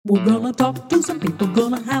We're gonna talk to some people,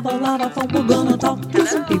 gonna have a lot of fun. We're gonna talk to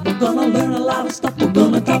some people, gonna learn a lot of stuff. We're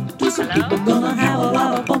gonna talk to some people, gonna have a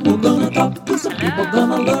lot of fun. We're gonna talk to some people,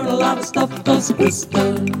 gonna learn a lot of stuff. Cause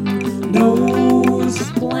Krista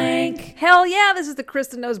knows blank. Hell yeah, this is the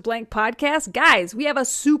Krista Knows Blank podcast. Guys, we have a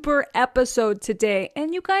super episode today,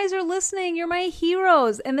 and you guys are listening. You're my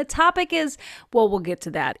heroes. And the topic is, well, we'll get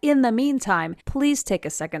to that. In the meantime, please take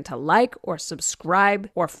a second to like or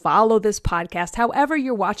subscribe or follow this podcast. However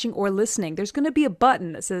you're watching or listening, there's going to be a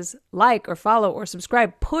button that says like or follow or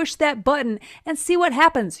subscribe. Push that button and see what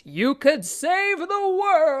happens. You could save the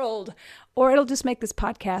world. Or it'll just make this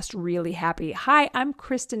podcast really happy. Hi, I'm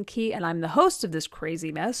Kristen Key, and I'm the host of this crazy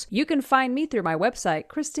mess. You can find me through my website,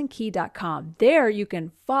 kristenkey.com. There you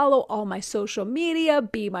can follow all my social media,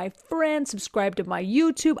 be my friend, subscribe to my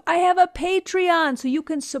YouTube. I have a Patreon, so you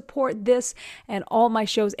can support this and all my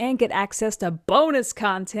shows and get access to bonus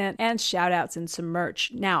content and shout outs and some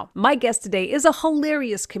merch. Now, my guest today is a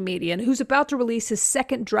hilarious comedian who's about to release his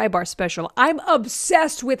second Dry Bar special. I'm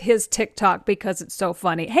obsessed with his TikTok because it's so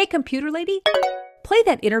funny. Hey, computer lady. Play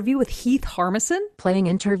that interview with Heath Harmison. Playing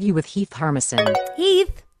interview with Heath Harmison.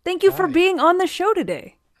 Heath, thank you Hi. for being on the show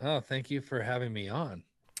today. Oh, thank you for having me on.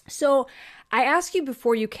 So I asked you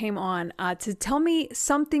before you came on to tell me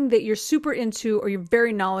something that you're super into or you're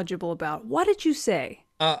very knowledgeable about. What did you say?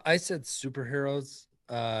 I said superheroes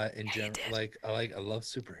in general. I love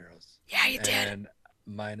superheroes. Yeah, you did. And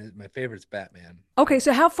my favorite's Batman. Okay,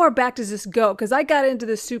 so how far back does this go? Because I got into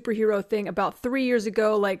this superhero thing about 3 years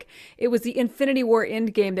ago. Like, it was the Infinity War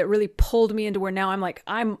Endgame that really pulled me into where now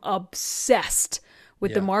I'm obsessed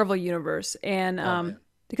with the Marvel universe. And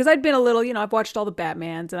because I'd been a little, I've watched all the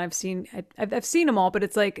Batmans and I've seen them all, but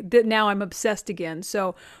it's like now I'm obsessed again.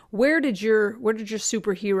 So where did your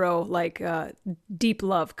superhero deep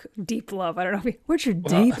love? I don't know. Where's your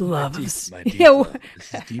deep love? My deep love.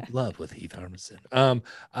 This is Deep Love with Heath Harmison.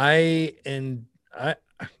 I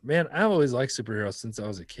always liked superheroes since I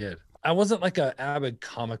was a kid. I wasn't like an avid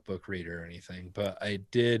comic book reader or anything, but I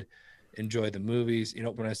did enjoy the movies.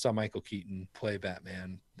 When I saw Michael Keaton play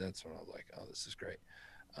Batman, that's when I was like, oh, this is great.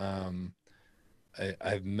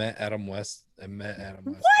 I've met Adam West.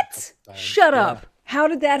 What? Shut up. How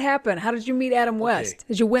did that happen? How did you meet Adam West?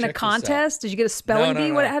 Did you win a contest? Did you get a spelling bee?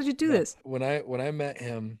 How did you do this? When I met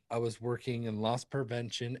him, I was working in loss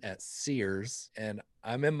prevention at Sears, and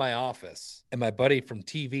I'm in my office, and my buddy from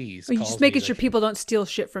TVs. You just making sure people don't steal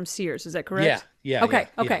shit from Sears. Is that correct? Yeah.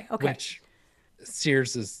 Okay. Which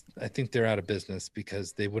Sears is, I think they're out of business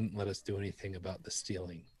because they wouldn't let us do anything about the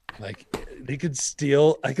stealing. Like, they could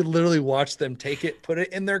steal. I could literally watch them take it, put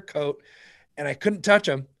it in their coat, and I couldn't touch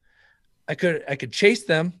them. I could chase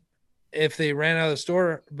them if they ran out of the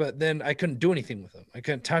store, but then I couldn't do anything with them. I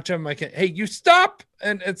couldn't touch them. Hey, you stop.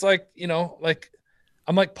 And it's like,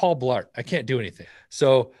 I'm like Paul Blart. I can't do anything.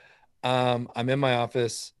 So I'm in my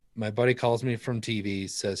office. My buddy calls me from TV,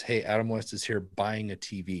 says, hey, Adam West is here buying a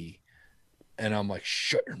TV. And I'm like,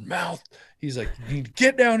 shut your mouth. He's like, you need to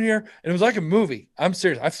get down here. And it was like a movie. I'm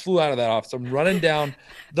serious. I flew out of that office. I'm running down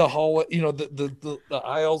the hallway, the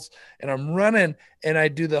aisles, and I'm running, and I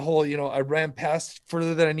do the whole, I ran past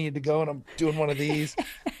further than I needed to go, and I'm doing one of these,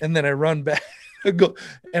 and then I run back, go,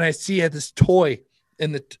 and I see this toy,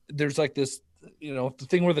 and there's like this, the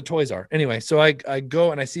thing where the toys are. Anyway, so I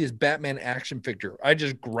go and I see his Batman action figure. I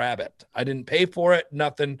just grab it. I didn't pay for it.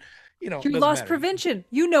 Nothing. Your loss prevention.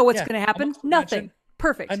 You know what's going to happen. Nothing.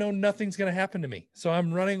 Perfect. I know nothing's going to happen to me. So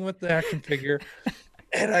I'm running with the action figure,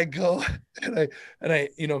 and I go and I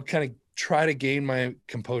kind of try to gain my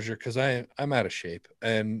composure because I'm out of shape,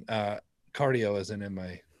 and cardio isn't in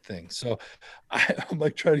my thing. So I'm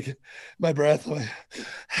like trying to get my breath. I'm like,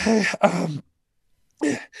 hey,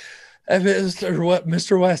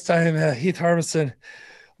 Mr. West, I am Heath Harmison,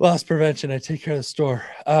 loss prevention. I take care of the store.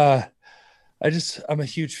 I'm a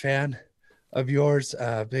huge fan of yours,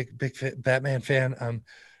 big Batman fan.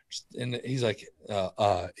 And he's like,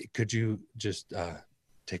 could you just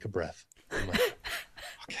take a breath? I'm like,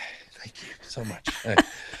 okay, thank you so much.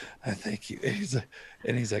 Thank you.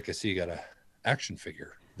 And he's like, I see you got a action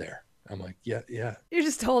figure there. I'm like, yeah. You're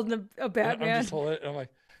just holding a Batman. I'm just holding it. I'm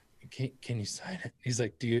like, can you sign it? He's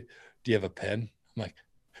like, do you have a pen? I'm like,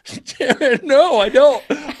 damn it, no, I don't.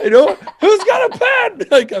 Who's got a pen?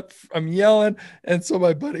 Like, I'm yelling, and so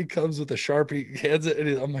my buddy comes with a Sharpie, hands it,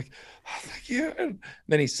 and I'm like, oh, thank you. And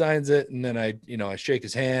then he signs it, and then I shake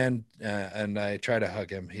his hand, and I try to hug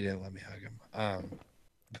him. He didn't let me hug him.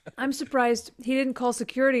 I'm surprised he didn't call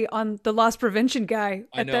security on the loss prevention guy.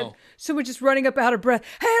 I know. That, someone just running up out of breath.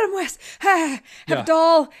 Hey, Adam West, have a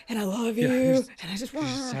doll, and I love you. And I just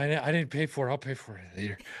sign it. I didn't pay for it. I'll pay for it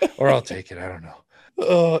later, or I'll take it. I don't know.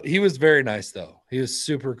 He was very nice though. He was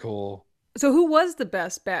super cool. So who was the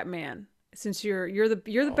best Batman? Since you're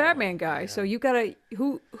the Batman guy, so Man. you gotta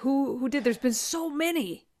who did? There's been so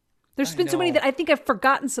many. There's I been so many know. that I think I've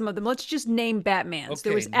forgotten some of them. Let's just name Batmans.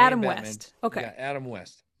 There was name Adam Batman. West. Okay. Yeah, Adam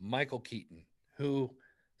West, Michael Keaton, who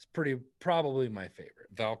is probably my favorite.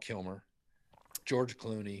 Val Kilmer, George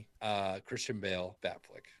Clooney, Christian Bale,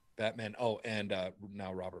 Batman. Oh, and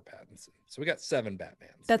now Robert Pattinson. So we got 7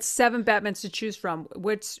 Batmans. That's 7 Batmans to choose from.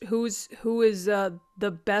 Who is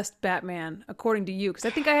the best Batman according to you? Because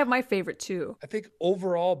I think I have my favorite too. I think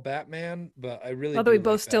overall Batman, but I really Although do we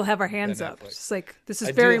both like still Ben- have our hands Ben up. Affleck. It's like this is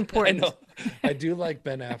I very do- important. I know. I do like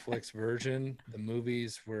Ben Affleck's version. The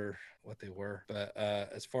movies were what they were, but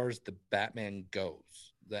as far as the Batman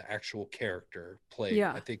goes, the actual character played,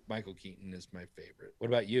 Yeah. I think Michael Keaton is my favorite. What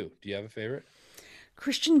about you? Do you have a favorite?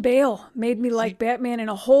 Christian Bale made me like Batman in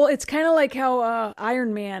a whole. It's kind of like how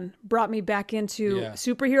Iron Man brought me back into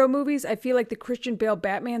superhero movies. I feel like the Christian Bale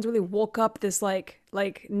Batman's really woke up this like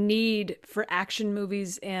need for action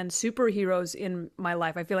movies and superheroes in my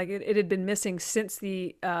life. I feel like it had been missing since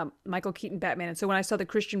the Michael Keaton Batman. And so when I saw the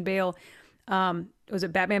Christian Bale, was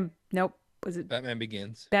it Batman? Nope. Was it Batman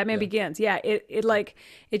Begins? Batman Begins? Yeah. It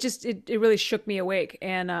really shook me awake.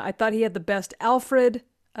 And I thought he had the best Alfred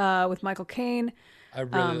with Michael Caine. I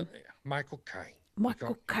really Michael Caine.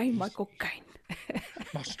 Michael Caine.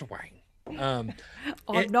 Master Wayne. I'm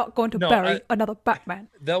not going to bury another Batman.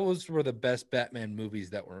 Those were the best Batman movies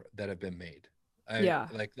that have been made.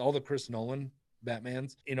 Like all the Chris Nolan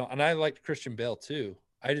Batmans, and I liked Christian Bale too.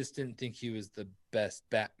 I just didn't think he was the best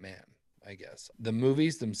Batman. I guess the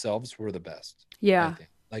movies themselves were the best. Yeah, I think.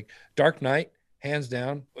 Like Dark Knight, hands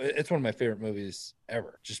down, it's one of my favorite movies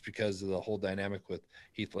ever, just because of the whole dynamic with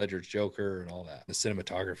Heath Ledger's Joker and all that. The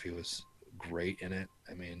cinematography was great in it.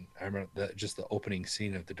 I mean, I remember just the opening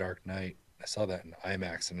scene of The Dark Knight. I saw that in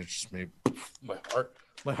IMAX, and it just made my heart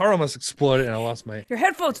almost exploded, and I lost my. Your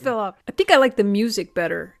headphones fell off. I think I like the music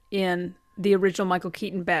better in the original Michael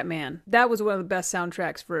Keaton Batman. That was one of the best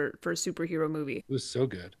soundtracks for a superhero movie. It was so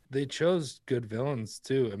good. They chose good villains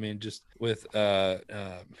too. I mean, just with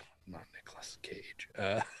not Nicolas Cage.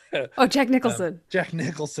 Jack Nicholson. Jack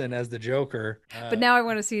Nicholson as the Joker. But now I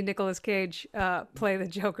want to see Nicolas Cage play the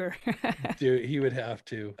Joker. Dude, he would have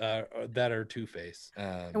to. That or Two-Face.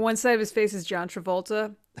 And one side of his face is John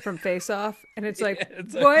Travolta from Face Off. And it's like,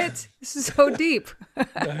 what? This is so deep.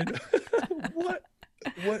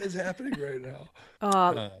 What is happening right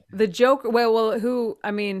now? The Joker. Well, who?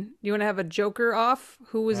 I mean, you want to have a Joker off?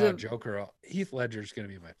 Who was a Joker off? Heath Ledger's going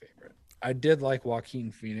to be my favorite. I did like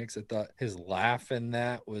Joaquin Phoenix. I thought his laugh in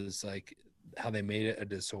that was like how they made it a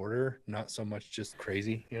disorder, not so much just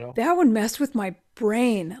crazy, That one messed with my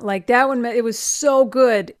brain. Like that one, it was so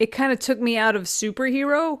good. It kind of took me out of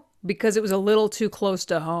superhero because it was a little too close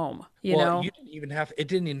to home, you know? It didn't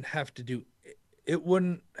even have to do, it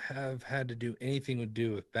wouldn't have had to do anything to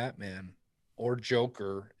do with Batman or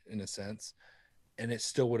Joker in a sense. And it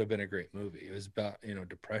still would have been a great movie. It was about,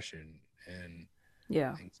 depression and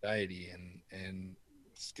anxiety and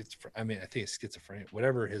schizophrenia. I mean, I think it's schizophrenia,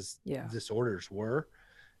 whatever his disorders were,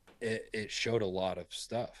 it showed a lot of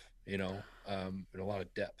stuff, and a lot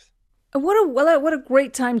of depth. And what a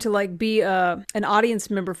great time to like be an audience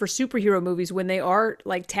member for superhero movies when they are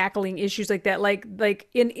like tackling issues like that. Like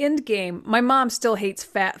in Endgame, my mom still hates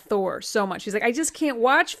fat Thor so much. She's like, I just can't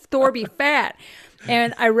watch Thor be fat.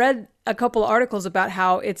 And I read a couple of articles about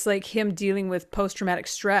how it's like him dealing with post-traumatic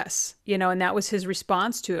stress, and that was his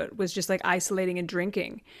response to it, was just like isolating and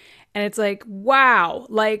drinking. And it's like, wow,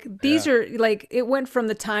 like these are like, it went from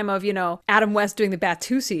the time of, Adam West doing the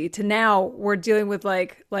Batusi to now we're dealing with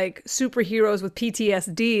like superheroes with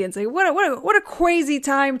PTSD. And it's like, what a crazy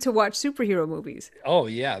time to watch superhero movies. Oh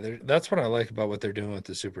yeah. That's what I like about what they're doing with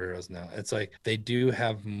the superheroes now. It's like, they do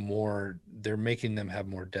have more, they're making them have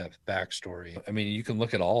more depth backstory. I mean, you can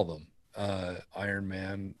look at all of them. Iron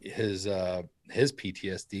Man, his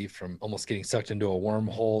PTSD from almost getting sucked into a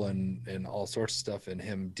wormhole and all sorts of stuff, and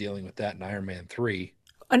him dealing with that in Iron Man 3.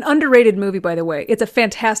 An underrated movie, by the way. It's a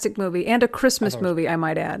fantastic movie and a Christmas movie, I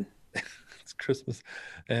might add. It's Christmas.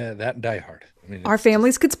 That and Die Hard. I mean, our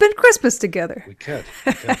families could spend Christmas together. We could.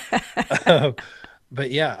 But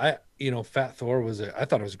yeah, Fat Thor I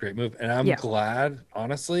thought it was a great move. And I'm glad,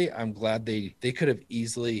 honestly, they could have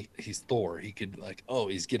easily, he's Thor. He could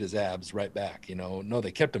he's get his abs right back, No,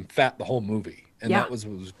 they kept him fat the whole movie. And that was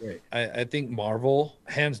what was great. I think Marvel,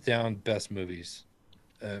 hands down, best movies.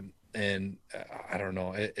 And I don't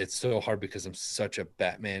know, it's so hard because I'm such a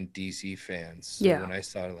Batman DC fan. So when I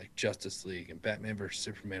saw like Justice League and Batman versus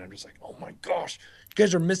Superman, I'm just like, oh my gosh,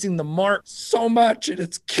 guys are missing the mark so much, and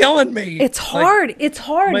it's killing me. It's hard. It's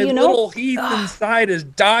hard, My you know. little Heath inside is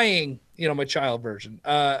dying. You know, my child version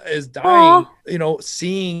is dying. You know,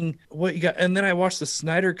 seeing what you got, and then I watched the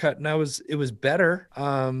Snyder cut, and it was better,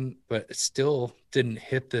 but it still didn't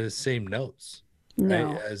hit the same notes,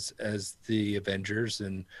 right? As the Avengers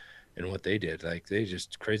and what they did. Like, they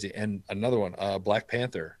just crazy. And another one, Black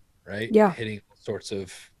Panther, right? Yeah, hitting all sorts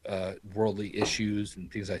of worldly issues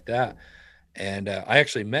and things like that. And I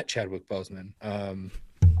actually met Chadwick Boseman.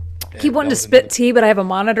 Keep wanting to spit tea, but I have a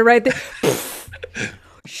monitor right there.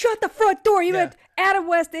 Shut the front door. You had Adam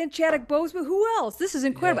West and Chadwick Boseman. Who else? This is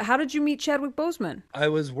incredible. How did you meet Chadwick Boseman? I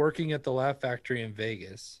was working at the Laugh Factory in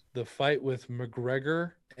Vegas. The fight with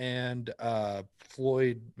McGregor and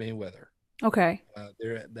Floyd Mayweather. Okay.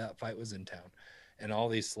 That fight was in town, and all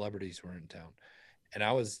these celebrities were in town. And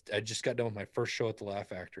I just got done with my first show at the Laugh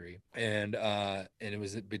Factory, and it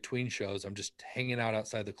was between shows. I'm just hanging out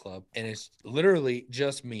outside the club, and it's literally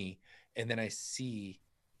just me. And then I see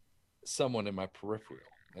someone in my peripheral,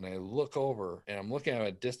 and I look over, and I'm looking at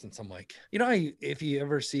a distance. I'm like, you know, if you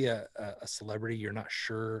ever see a celebrity, you're not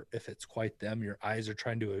sure if it's quite them. Your eyes are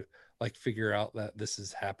trying to like figure out that this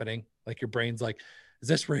is happening. Like, your brain's like, is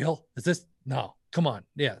this real? Is this? No, come on.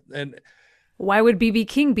 Yeah. And why would BB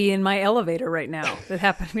King be in my elevator right now? That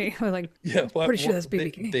happened to me. I'm like, pretty sure that's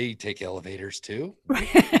BB King. They take elevators too.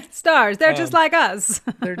 Stars. They're just like us.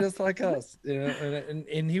 They're just like us. You know,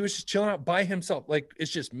 and he was just chilling out by himself. Like,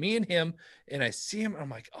 it's just me and him. And I see him. And I'm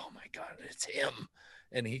like, oh my God, it's him.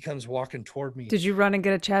 And he comes walking toward me. Did you run and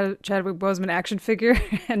get a Chadwick Boseman action figure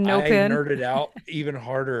and no pin? I nerded out even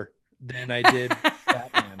harder than I did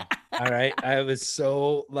Batman. All right. I was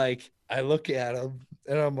so like, I look at him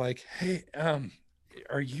and I'm like, hey,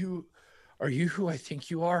 are you who I think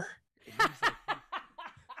you are?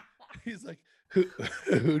 He's like,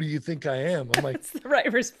 who do you think I am? I'm like, that's the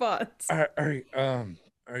right response. Are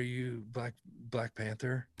you Black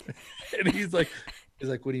Panther? And he's like,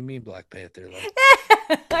 what do you mean Black Panther?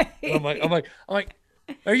 Like, I'm like,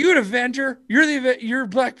 are you an Avenger? You're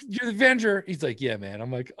the Avenger. He's like, yeah, man.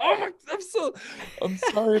 I'm like, oh my, I'm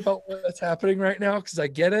sorry about what's happening right now, because I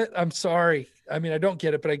get it. I'm sorry. I mean, I don't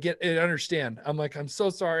get it, but I understand. I'm like, I'm so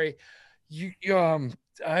sorry.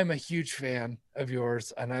 I'm a huge fan of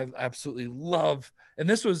yours, and I absolutely love. And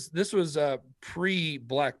this was a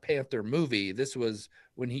pre-Black Panther movie. This was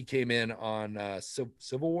when he came in on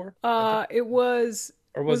Civil War. It was.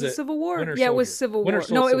 Or was it Civil War? Yeah, it was Civil War.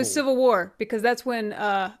 No, it was Civil War, because that's when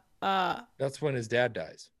that's when his dad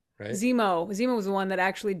dies, right? Zemo was the one that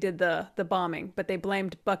actually did the bombing, but they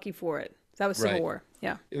blamed Bucky for it. That was Civil War.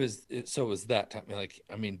 Yeah. It was that time. Like,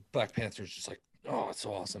 I mean, Black Panther's just like, oh, it's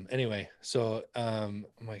so awesome. Anyway, so I'm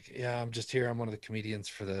like, yeah, I'm just here. I'm one of the comedians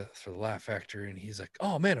for the Laugh Factory, and he's like,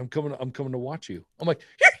 oh man, I'm coming to watch you. I'm like,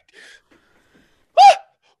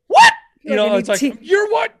 what? You know, it's like,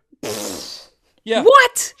 you're what? Yeah.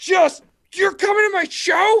 What? You're coming to my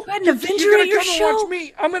show? An Avenger at your show? Watch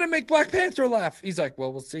me. I'm gonna make Black Panther laugh. He's like,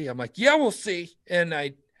 well, we'll see. I'm like, yeah, we'll see. And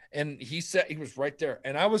he said, he was right there,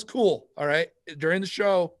 and I was cool. All right, during the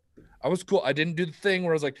show, I was cool. I didn't do the thing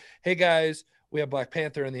where I was like, hey guys, we have Black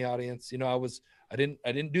Panther in the audience. You know, I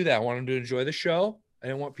didn't do that. I wanted to enjoy the show. I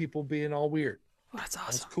didn't want people being all weird. Oh, that's awesome.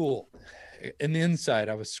 I was cool. In the inside,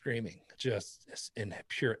 I was screaming, just in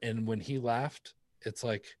pure. And when he laughed, it's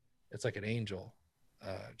like an angel.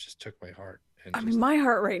 Just took my heart. And I mean, my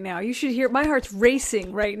heart right now. You should hear. My heart's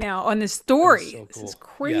racing right now on this story. So cool. This is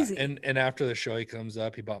crazy. Yeah. And after the show, he comes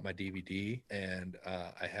up. He bought my DVD, and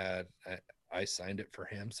I signed it for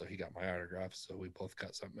him, so he got my autograph. So we both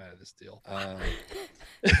got something out of this deal.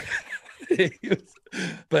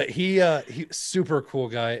 But he super cool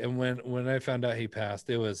guy. And when I found out he passed,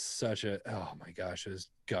 it was such a, oh my gosh, it was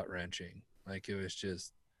gut wrenching. Like, it was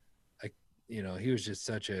just, you know, he was just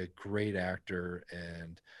such a great actor,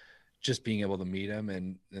 and just being able to meet him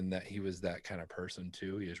and that he was that kind of person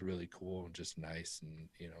too. He was really cool and just nice, and,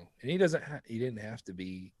 you know, and he didn't have to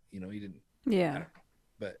be, you know, he didn't. Yeah. I don't know.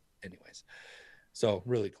 But anyways, so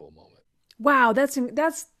really cool moment. Wow, that's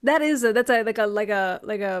like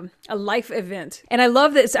a life event. And I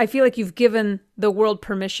love this. I feel like you've given the world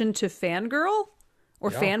permission to fangirl or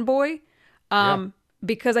fanboy.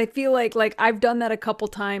 Because I feel like I've done that a couple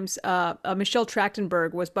times. Michelle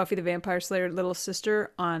Trachtenberg was Buffy the Vampire Slayer little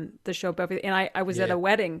sister on the show Buffy, and I was at a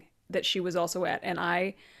wedding that she was also at, and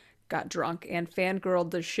I got drunk and fangirled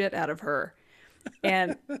the shit out of her.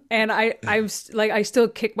 And I still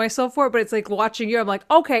kick myself for it, but it's like watching you. I'm like,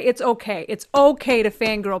 okay, it's okay to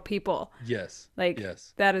fangirl people. Yes,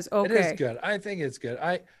 yes, that is okay. It is good. I think it's good.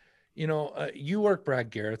 You work Brad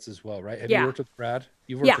Garrett's as well, right? Have you worked with Brad?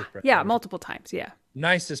 You've worked Yeah, with Brett. yeah, multiple times. Yeah.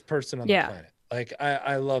 Nicest person on the Yeah. planet. Like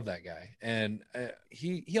I love that guy, and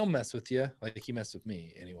he'll mess with you like he messed with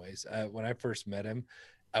me. Anyways, when I first met him,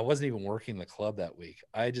 I wasn't even working the club that week.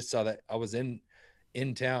 I just saw that I was in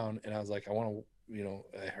town, and I was like, I want to.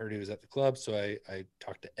 I heard he was at the club, so I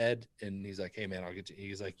talked to Ed, and he's like, hey man, I'll get you.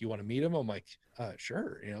 He's like, you want to meet him? I'm like,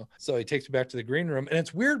 sure. So he takes me back to the green room, and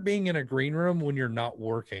it's weird being in a green room when you're not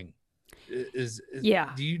working.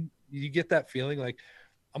 Yeah. Do you get that feeling? Like,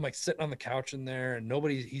 I'm like sitting on the couch in there, and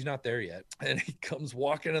he's not there yet. And he comes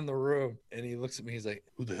walking in the room, and he looks at me. He's like,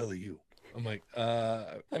 who the hell are you? I'm like,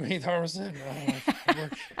 I'm Heath Harmison.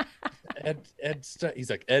 Ed. He's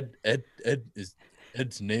like, Ed is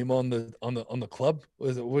Ed's name on the club.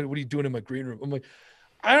 What are you doing in my green room? I'm like,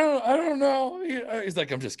 I don't know. He's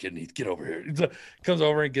like, I'm just kidding. Heath, get over here. He comes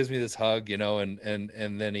over and gives me this hug, and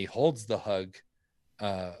then he holds the hug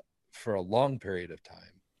for a long period of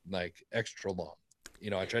time, like extra long.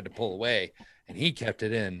 I tried to pull away, and he kept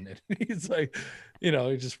it in. And he's like, he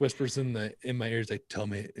just whispers in my ears, like, tell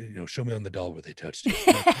me, show me on the doll where they touched you.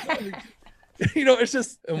 It's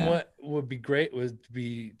just, and what would be great would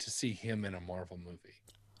be to see him in a Marvel movie.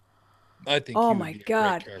 I think. Oh my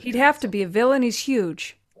God, he'd have to be a villain. He's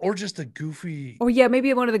huge. Or just a goofy. Or yeah,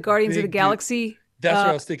 maybe one of the Guardians of the Galaxy. That's what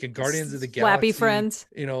I was thinking. Guardians of the Galaxy. Flappy friends.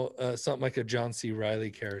 Something like a John C.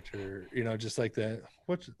 Reilly character. Just like that.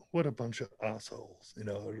 What a bunch of assholes. I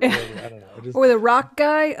don't know. Or the Rock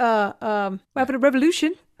guy. We're having a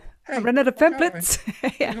revolution. Hey, I ran out of templates.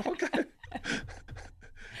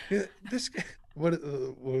 This guy. What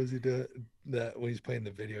was he doing? That when he's playing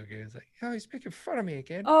the video game, he's like, oh, he's making fun of me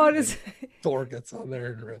again. Oh, it is. Thor gets on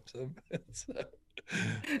there and rips him.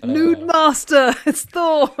 Nude Master. It's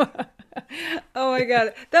Thor. Oh my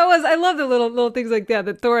God, I love the little things like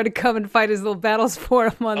that Thor had to come and fight his little battles for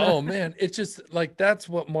him on. Man, it's just like that's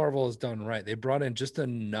what Marvel has done right. They brought in just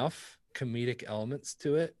enough comedic elements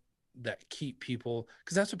to it that keep people,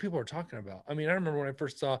 because that's what people are talking about. I mean, I remember when I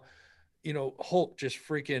first saw, Hulk just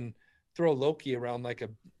freaking throw Loki around like a,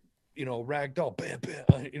 rag doll, bam, bam.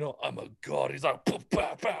 I'm a god. He's like, poof,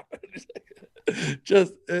 pop, pop.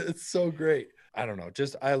 Just it's so great. I don't know.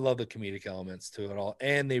 Just I love the comedic elements to it all,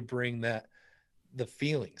 and they bring the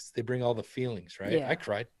feelings. They bring all the feelings, right? Yeah. I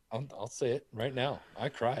cried. I'll say it right now. I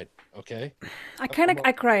cried. Okay. I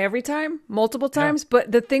cry every time, multiple times,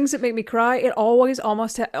 but the things that make me cry, it almost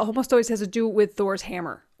always has to do with Thor's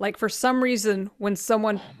hammer. Like for some reason, when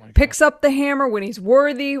someone picks up the hammer, when he's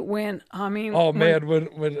worthy, when Captain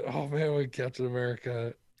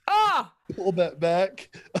America pulled that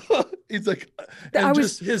back, he's like, and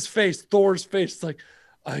his face, Thor's face, like,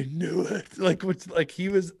 I knew it. Like he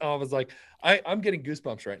was. I was like, I'm getting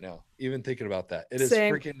goosebumps right now, even thinking about that. It is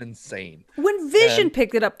freaking insane. When Vision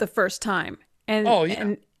picked it up the first time, and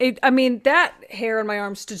that hair on my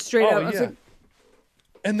arm stood straight up. I was like,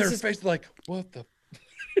 and their face like, what the?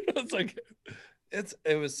 It's like,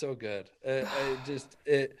 it was so good.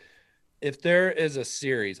 If there is a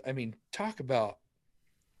series, I mean, talk about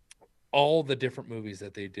all the different movies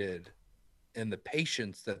that they did, and the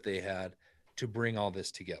patience that they had to bring all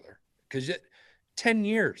this together. Because 10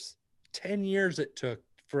 years it took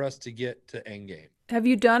for us to get to Endgame. Have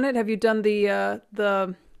you done it? Have you done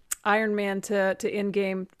the Iron Man to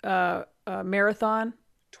Endgame marathon?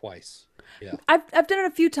 Twice. Yeah. I've done it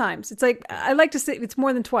a few times. It's like, I like to say it's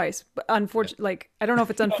more than twice, but unfortunately, like, I don't know if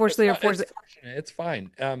it's unfortunately or fortunately. It's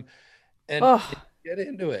fine. Get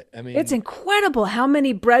into it. I mean, it's incredible how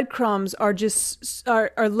many breadcrumbs are just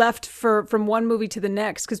are left from one movie to the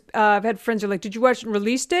next. Because I've had friends who are like, "Did you watch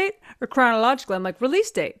release date or chronological?" I'm like,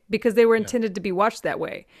 "Release date," because they were intended to be watched that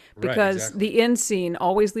way. Because the end scene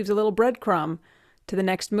always leaves a little breadcrumb to the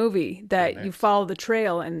next movie that you follow the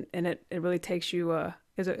trail, and it really takes you.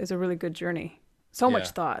 Is a really good journey. So much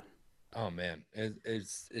thought. Oh man,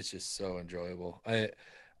 it's just so enjoyable.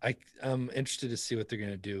 I'm interested to see what they're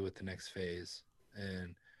gonna do with the next phase.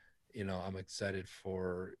 And I'm excited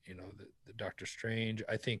for the Doctor Strange.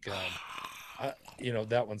 I think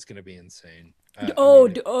that one's going to be insane.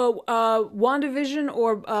 WandaVision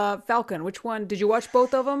or Falcon? Which one did you watch?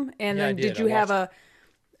 Both of them? And then did you have a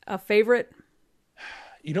favorite?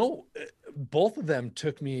 Both of them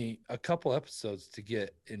took me a couple episodes to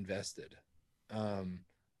get invested. I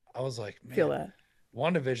was like, man, feel that.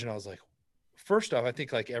 WandaVision. I was like, first off, I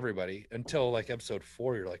think like everybody until like episode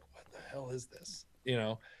 4, you're like, what the hell is this?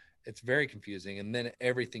 It's very confusing. And then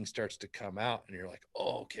everything starts to come out and you're like,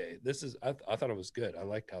 oh, okay, this is, I thought it was good. I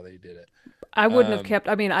liked how they did it. I wouldn't have kept,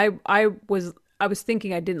 I mean, I was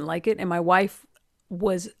thinking I didn't like it. And my wife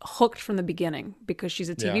was hooked from the beginning because she's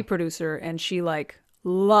a TV producer and she like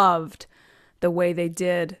loved the way they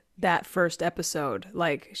did that first episode.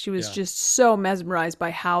 Like she was just so mesmerized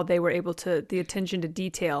by how they were able to, the attention to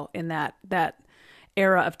detail in that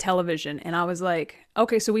era of television. And I was like,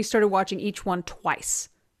 okay, so we started watching each one twice.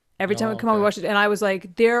 Every time we come on, we watched it. And I was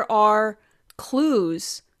like, there are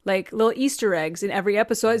clues, like little Easter eggs in every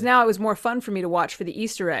episode. Now it was more fun for me to watch for the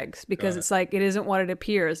Easter eggs because it's like, it isn't what it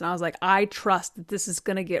appears. And I was like, I trust that this is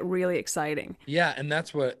going to get really exciting. Yeah. And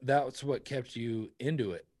that's what kept you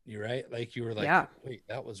into it. You're right. Like you were like, wait,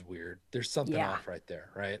 that was weird. There's something off right there.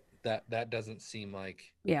 Right. That doesn't seem like,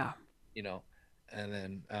 you know, and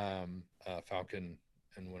then Falcon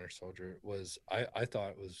and Winter Soldier was, I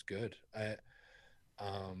thought it was good.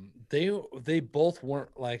 They both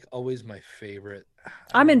weren't like always my favorite.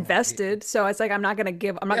 I'm invested, so it's like I'm not gonna be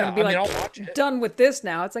I'll watch it. Done with this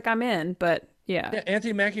now. It's like I'm in, but yeah.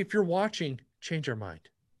 Anthony Mackie, if you're watching, change our mind.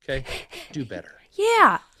 Okay, do better.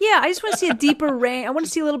 Yeah. I just want to see a deeper range. I want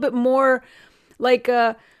to see a little bit more, like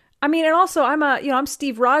and also I'm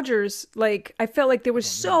Steve Rogers. Like I felt like there was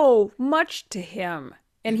so much to him,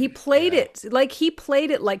 and he played it like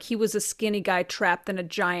he was a skinny guy trapped in a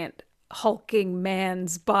giant hulking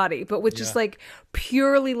man's body, but with just like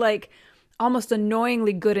purely like almost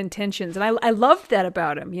annoyingly good intentions. And I loved that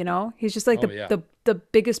about him, you know? He's just like the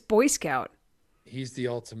biggest Boy Scout. He's the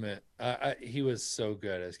ultimate. He was so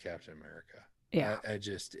good as Captain America. Yeah.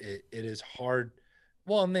 It is hard.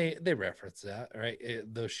 Well, and they reference that, right?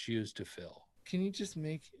 Those shoes to fill. Can you just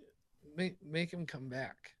make him come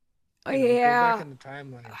back? Go back in the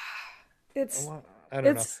timeline. I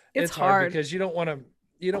don't know. It's hard because you don't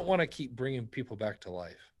want to keep bringing people back to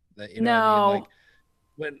life. That you know what I mean? Like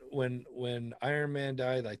when Iron Man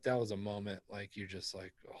died, like that was a moment like you're just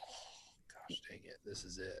like, oh gosh dang it, this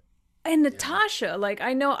is it. And Natasha, like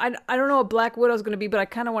I don't know what Black Widow's going to be, but I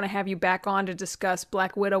kind of want to have you back on to discuss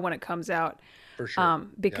Black Widow when it comes out. For sure.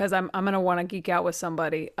 Because I'm going to want to geek out with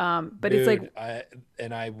somebody. But dude, it's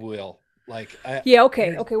like I will. Like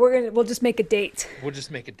okay. We'll just make a date. We'll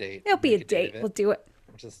just make a date. It'll be a date. We'll do it.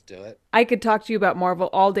 Just do it. I could talk to you about Marvel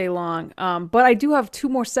all day long, but I do have 2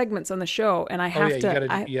 more segments on the show, and I have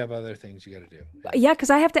to. You have other things you got to do. Yeah,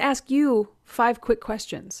 because I have to ask you 5 quick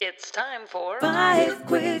questions. It's time for 5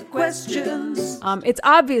 quick questions. It's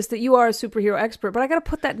obvious that you are a superhero expert, but I got to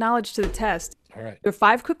put that knowledge to the test. All right. Your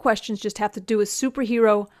 5 quick questions just have to do with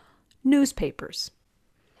superhero newspapers.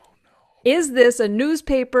 Oh no! Is this a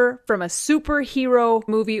newspaper from a superhero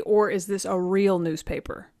movie, or is this a real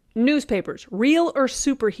newspaper? Newspapers, real or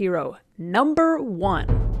superhero? Number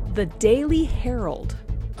 1, the Daily Herald.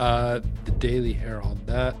 The Daily Herald.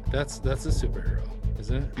 That's a superhero,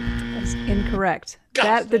 isn't it? That's incorrect.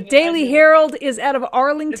 The Daily Herald is out of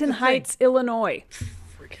Arlington Heights, Illinois.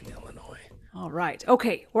 Freaking Illinois. All right.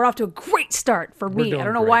 Okay, we're off to a great start for me. I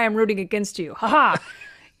don't know why I'm rooting against you. Haha.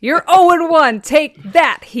 You're 0-1. Take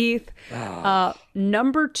that, Heath.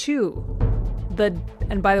 Number 2.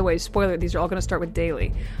 And by the way, spoiler, these are all going to start with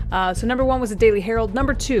Daily. So number 1 was the Daily Herald.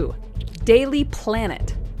 Number 2, Daily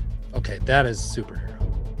Planet. Okay, that is superhero.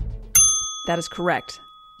 That is correct.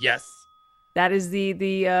 Yes. That is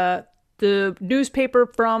the newspaper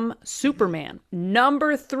from Superman.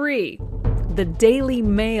 Number 3, the Daily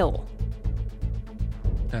Mail.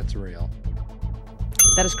 That's real.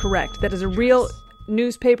 That is correct. That is a real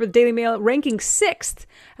newspaper, the Daily Mail, ranking 6th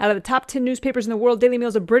out of the top 10 newspapers in the world. Daily Mail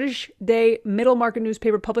is a British day middle market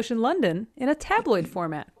newspaper published in London in a tabloid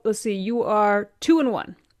format. Let's see, you are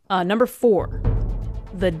 2-1. Number 4,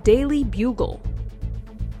 the Daily Bugle.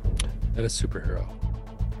 That is superhero.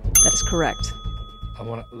 That is correct.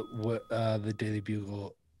 The Daily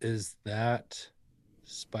Bugle, is that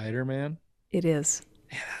Spider-Man? It is.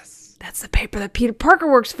 Yes. That's the paper that Peter Parker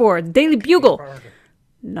works for. The Daily Bugle.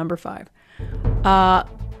 Number 5.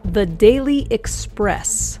 The Daily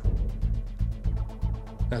Express.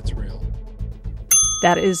 That's real.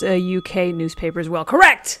 That is a UK newspaper as well.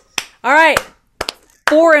 Correct. All right.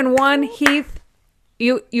 4-1, Heath.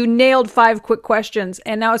 You nailed 5 quick questions,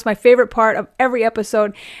 and now it's my favorite part of every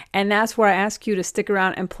episode, and that's where I ask you to stick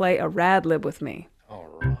around and play a Rad Lib with me. All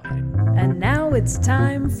right. And now it's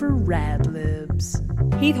time for Rad Libs.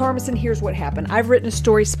 Heath Harmison, here's what happened. I've written a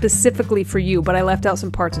story specifically for you, but I left out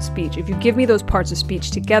some parts of speech. If you give me those parts of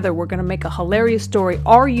speech together, we're going to make a hilarious story.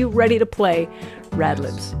 Are you ready to play Rad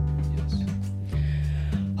Libs? Yes.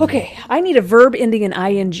 Okay, I need a verb ending in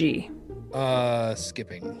ing.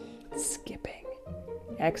 Skipping. Skipping.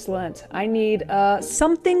 Excellent. I need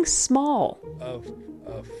something small.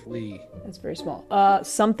 A flea. That's very small.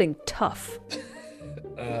 Something tough.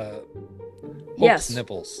 Hulk's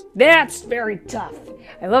nipples. That's very tough.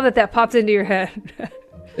 I love that popped into your head.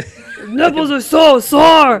 Nipples are so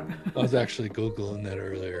sore. I was actually Googling that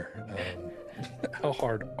earlier. How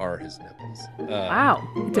hard are his nipples? Wow.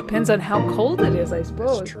 It depends on how cold it is, I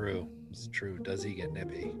suppose. It's true. It's true. Does he get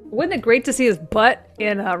nippy? Wasn't it great to see his butt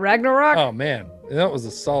in Ragnarok? Oh, man. That was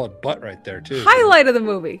a solid butt right there, too. Highlight of the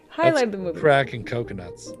movie. That's Highlight of the movie. Cracking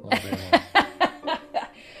coconuts all day long.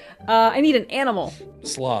 I need an animal.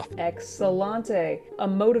 Sloth. Excellente. A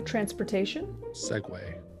mode of transportation.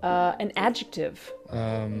 Segway. An adjective.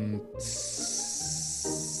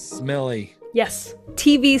 Smelly. Yes.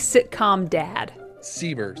 TV sitcom dad.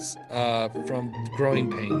 Sears. From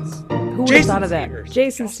Growing Pains. Who would have thought of that? Severs.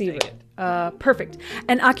 Jason Gosh, dang Seaver. Perfect.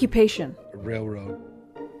 An occupation. A railroad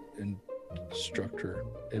instructor.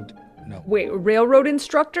 No. Wait, railroad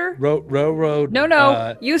instructor? Railroad.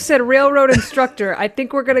 No. You said railroad instructor. I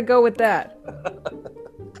think we're going to go with that.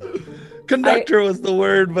 Conductor was the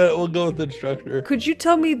word, but we'll go with instructor. Could you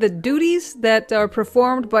tell me the duties that are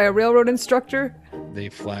performed by a railroad instructor? They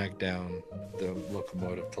flag down the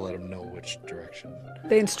locomotive to let them know which direction.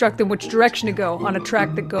 They instruct them which direction to go on a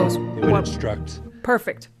track that goes. They would instruct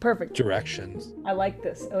Perfect. directions. I like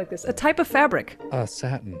this. A type of fabric.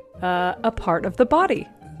 Satin. A part of the body.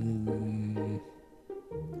 You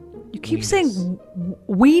keep saying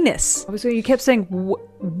weenus. You kept saying.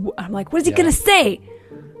 I'm like, what is he gonna say?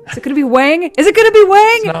 Is it gonna be Wang? Is it gonna be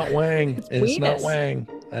Wang? It's not Wang. It's not weenus. Wang.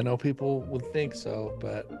 I know people would think so,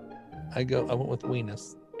 but I went with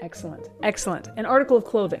weenus. Excellent. An article of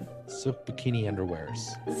clothing. Silk bikini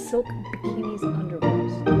underwears. Silk bikinis and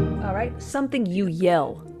underwears. All right. Something you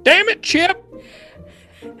yell. Damn it, Chip!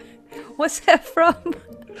 What's that from?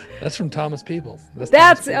 That's from Thomas Peoples.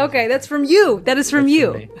 That's okay. That's from you. That is from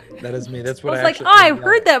you. Me. That is me. That's I what was I like, actually I've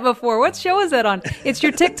heard that before. What show is that on? It's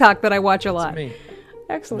your TikTok that I watch a lot. That's me.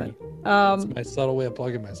 Excellent. It's my subtle way of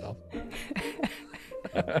plugging myself.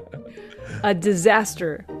 A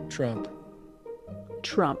disaster. Trump.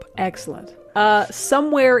 Excellent.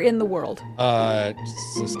 Somewhere in the world.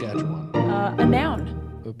 Saskatchewan. A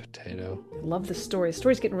noun. A potato. Love the story. The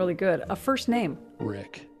story's getting really good. A first name.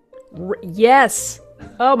 Rick. Yes.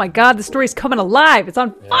 Oh my God, the story's coming alive. It's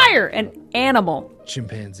on fire. An animal.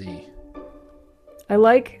 Chimpanzee. I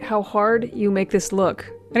like how hard you make this look.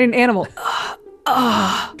 I need an animal.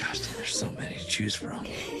 Gosh, there's so many to choose from.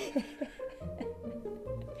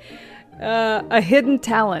 A hidden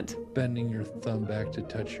talent. Bending your thumb back to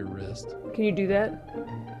touch your wrist. Can you do that?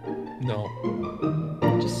 No.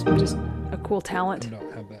 Just a cool talent. I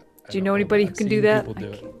don't have that. Do you know anybody who can do that? People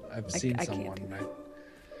do it. I've seen I someone. can't. And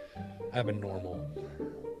I have a normal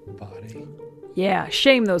body. Yeah,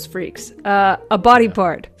 shame those freaks. A body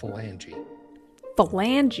part. Phalange.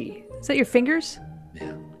 Phalange. Is that your fingers?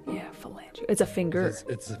 Yeah. Yeah, phalange. It's a finger.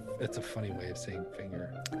 It's a funny way of saying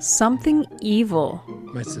finger. Something evil.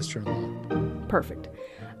 My sister-in-law. Perfect.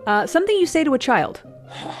 Something you say to a child.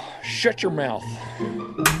 Shut your mouth.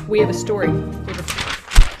 We have a story. We have a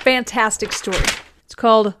fantastic story. It's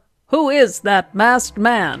called Who Is That Masked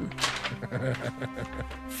Man?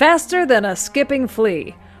 Faster than a skipping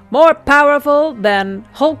flea. More powerful than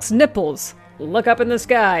Hulk's nipples. Look up in the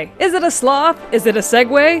sky. Is it a sloth? Is it a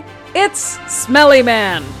Segway? It's Smelly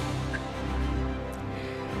Man.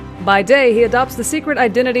 By day, he adopts the secret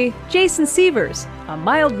identity Jason Seavers, a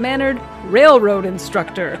mild-mannered railroad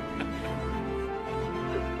instructor.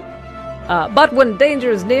 But when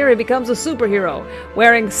danger is near, he becomes a superhero,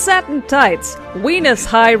 wearing satin tights,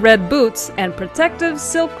 weenus-high red boots, and protective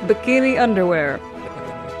silk bikini underwear.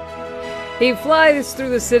 He flies through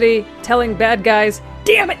the city, telling bad guys,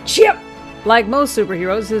 "Damn it, Chip!" Like most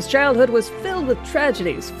superheroes, his childhood was filled with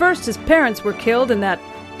tragedies. First, his parents were killed in that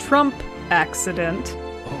Trump accident.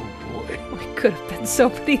 Oh boy. We could have been so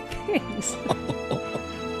many things.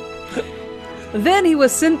 Then he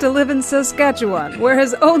was sent to live in Saskatchewan, where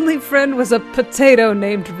his only friend was a potato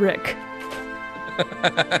named Rick.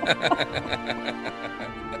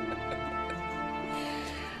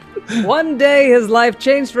 One day, his life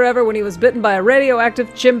changed forever when he was bitten by a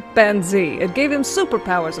radioactive chimpanzee. It gave him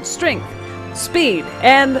superpowers of strength, speed,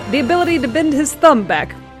 and the ability to bend his thumb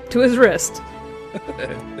back to his wrist.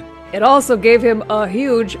 It also gave him a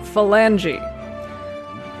huge phalange.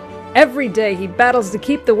 Every day he battles to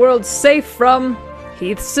keep the world safe from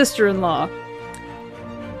Heath's sister-in-law.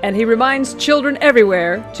 And he reminds children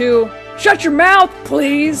everywhere to shut your mouth,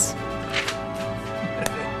 please.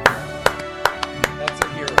 That's a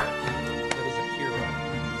hero. That is a hero.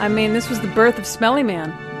 I mean, this was the birth of Smelly Man.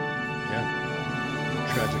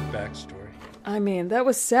 Yeah. Tragic backstory. I mean, that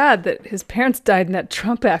was sad that his parents died in that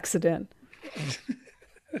Trump accident.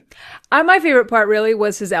 My favorite part really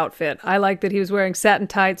was his outfit. I liked that he was wearing satin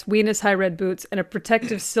tights, weenus high red boots, and a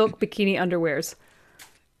protective silk bikini underwears.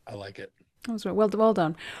 I like it. That was well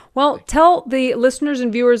done. Well, tell the listeners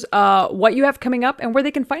and viewers what you have coming up and where they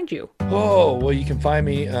can find you. Oh, well, you can find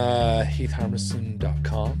me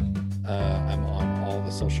HEATHHARMISON.com. I'm on all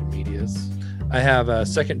the social medias. I have a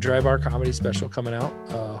second Dry Bar comedy special coming out,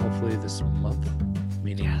 hopefully this month,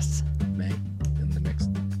 meaning May, in the next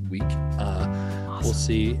week. Awesome. We'll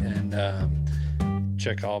see, and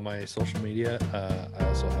check all my social media. I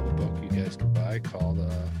also have a book you guys can buy called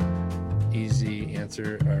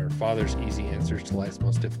Father's Easy Answers to Life's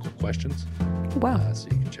Most Difficult Questions. Wow. So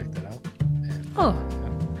you can check that out. And, well,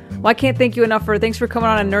 I can't thank you enough thanks for coming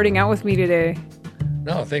on and nerding out with me today.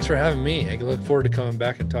 No, thanks for having me. I look forward to coming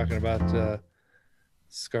back and talking about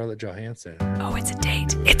Scarlett Johansson. Oh, it's a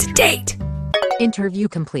date. It's a date. Interview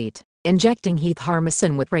complete. Injecting Heath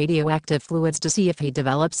Harmison with radioactive fluids to see if he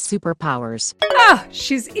develops superpowers.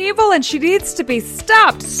 She's evil and she needs to be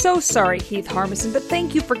stopped. So sorry, Heath Harmison, but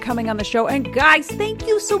thank you for coming on the show. And guys, thank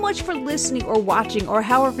you so much for listening or watching or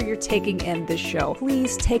however you're taking in this show.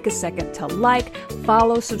 Please take a second to like,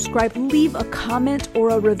 follow, subscribe, leave a comment or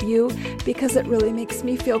a review because it really makes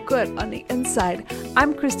me feel good on the inside.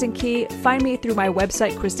 I'm Kristen Key. Find me through my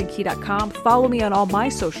website, kristenkey.com. Follow me on all my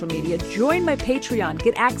social media. Join my Patreon.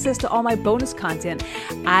 Get access to all my bonus content.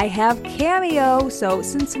 I have Cameo, so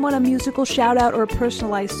send someone a musical shout out or a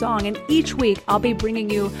personalized song, and each week I'll be bringing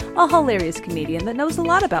you a hilarious comedian that knows a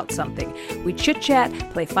lot about something. We chit chat,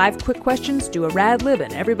 play 5 quick questions, do a rad lib,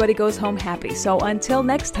 and everybody goes home happy. So until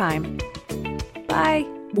next time, bye.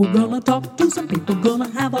 We're gonna talk to some people, gonna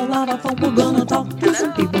have a lot of fun. We're gonna talk to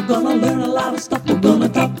some people, gonna learn a lot of stuff. We're gonna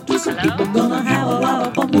talk to some people, gonna have a lot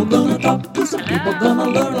of fun. We're gonna talk to some people, gonna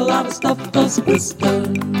learn a lot of stuff. 'Cause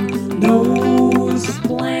Kristen